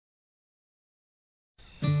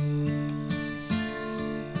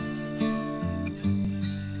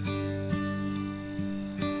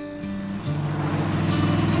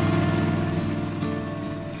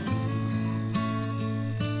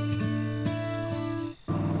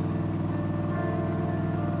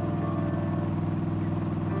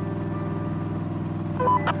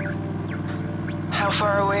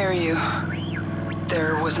far away are you?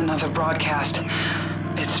 There was another broadcast.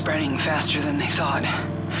 It's spreading faster than they thought.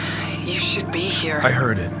 You should be here. I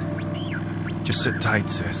heard it. Just sit tight,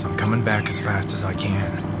 sis. I'm coming back as fast as I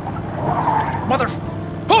can. Mother...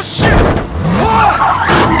 Oh, shit!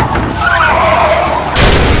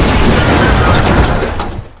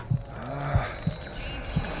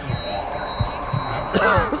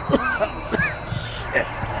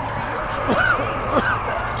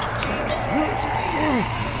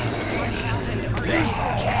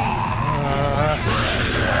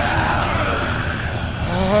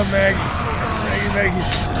 Maggie.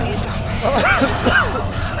 Please don't.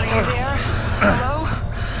 Are you there? Hello?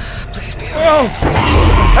 Please be okay. Oh!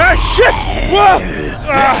 Ah, shit! Whoa!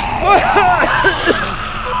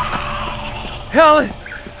 Helen!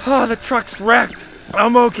 Oh, the truck's wrecked.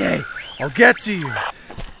 I'm okay. I'll get to you.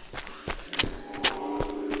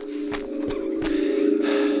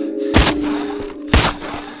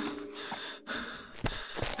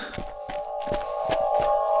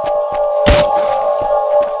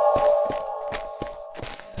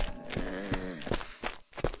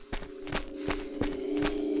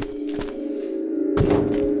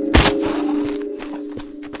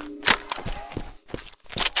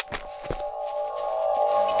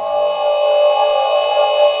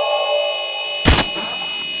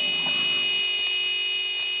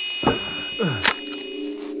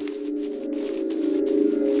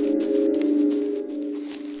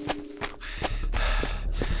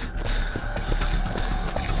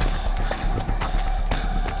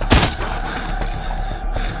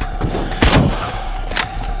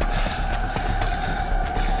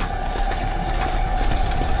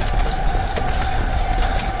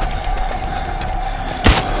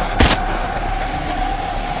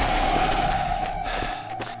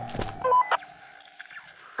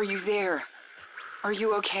 Are you there? Are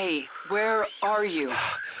you okay? Where are you?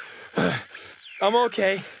 I'm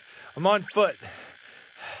okay. I'm on foot.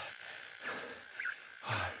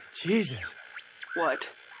 Jesus. What?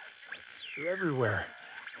 They're everywhere.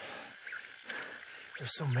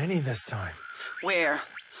 There's so many this time. Where?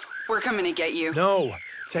 We're coming to get you. No.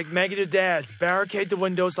 Take Maggie to Dad's. Barricade the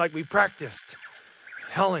windows like we practiced.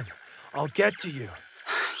 Helen, I'll get to you.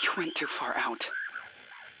 You went too far out.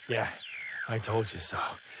 Yeah, I told you so.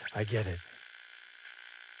 I get it.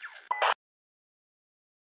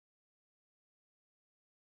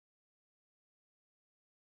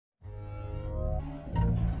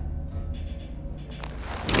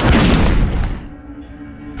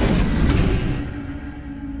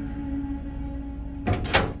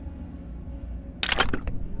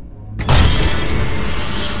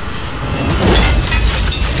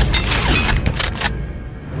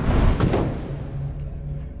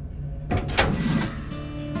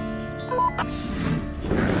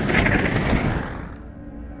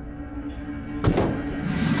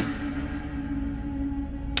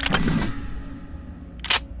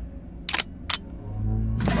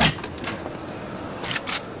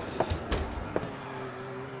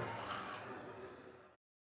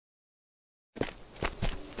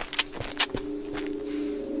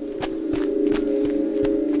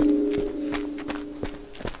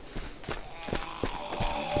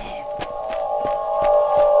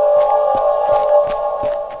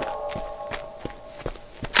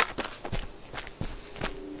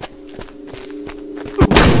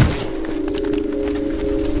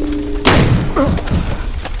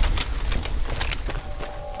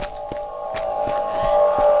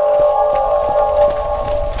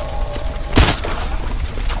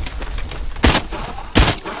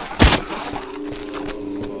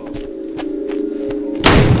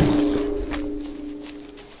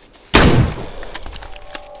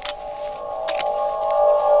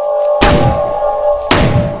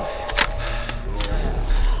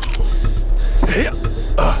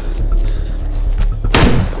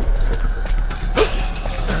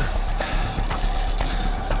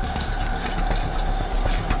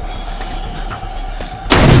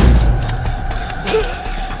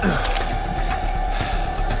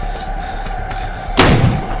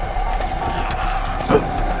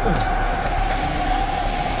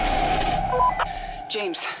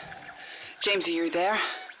 James, are you there?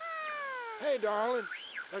 Hey, darling.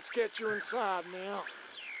 Let's get you inside now.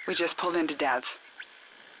 We just pulled into Dad's.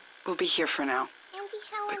 We'll be here for now.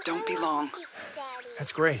 But don't be long.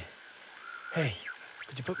 That's great. Hey,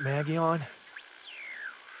 could you put Maggie on?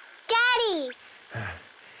 Daddy!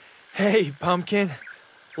 Hey, Pumpkin.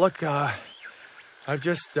 Look, I've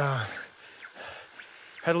just, had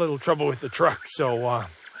a little trouble with the truck, so, I'm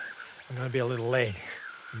gonna be a little late.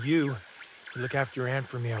 You look after your aunt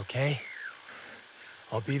for me, okay?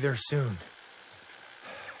 I'll be there soon.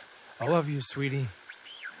 I love you, sweetie.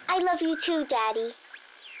 I love you too, Daddy.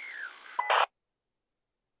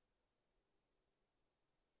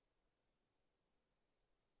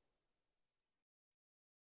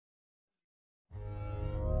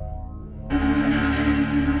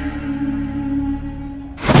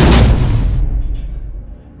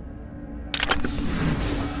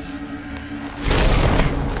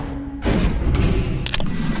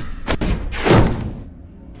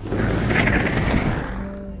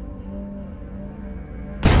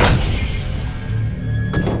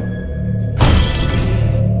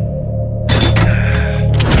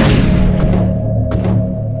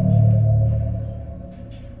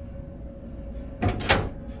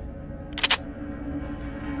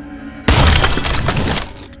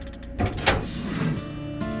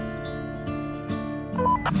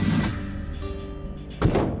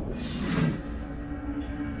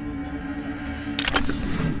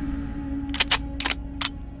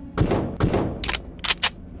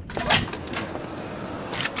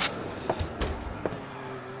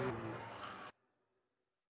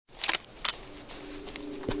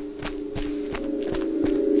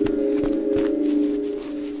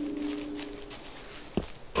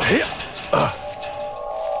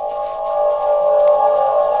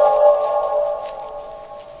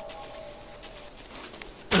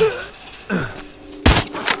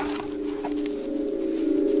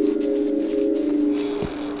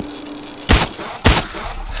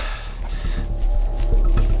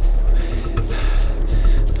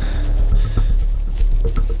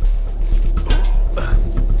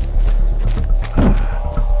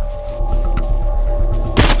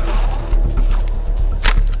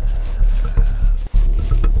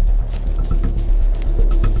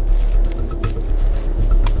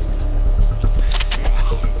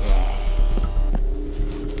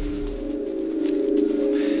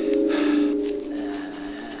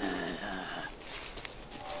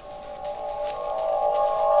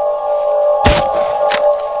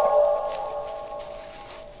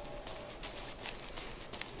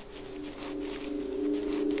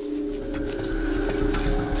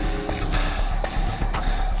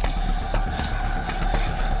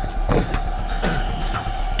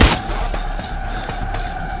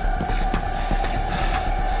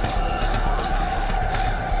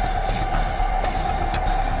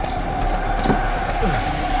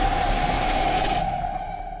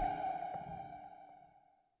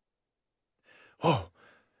 Oh.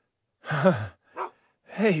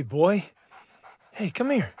 Hey, boy. Hey, come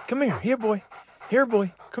here. Come here. Here, boy. Here,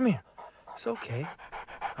 boy. Come here. It's okay.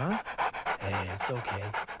 Huh? Hey, it's okay.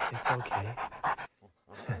 It's okay.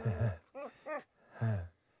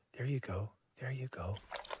 There you go. There you go.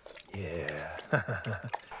 Yeah.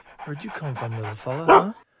 Where'd you come from, little fella,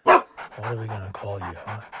 huh? What are we gonna call you,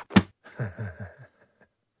 huh?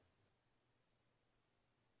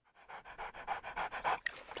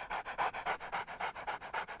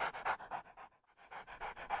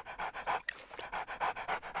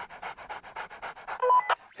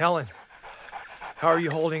 Helen, how are you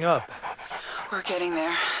holding up? We're getting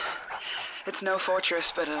there. It's no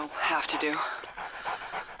fortress, but it'll have to do.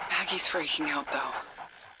 Maggie's freaking out, though.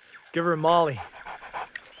 Give her Molly.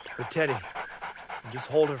 Or Teddy. And just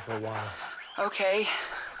hold her for a while. Okay,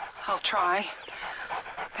 I'll try.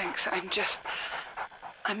 Thanks,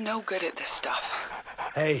 I'm no good at this stuff.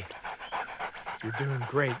 Hey, you're doing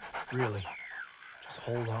great, really. Just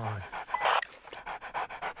hold on.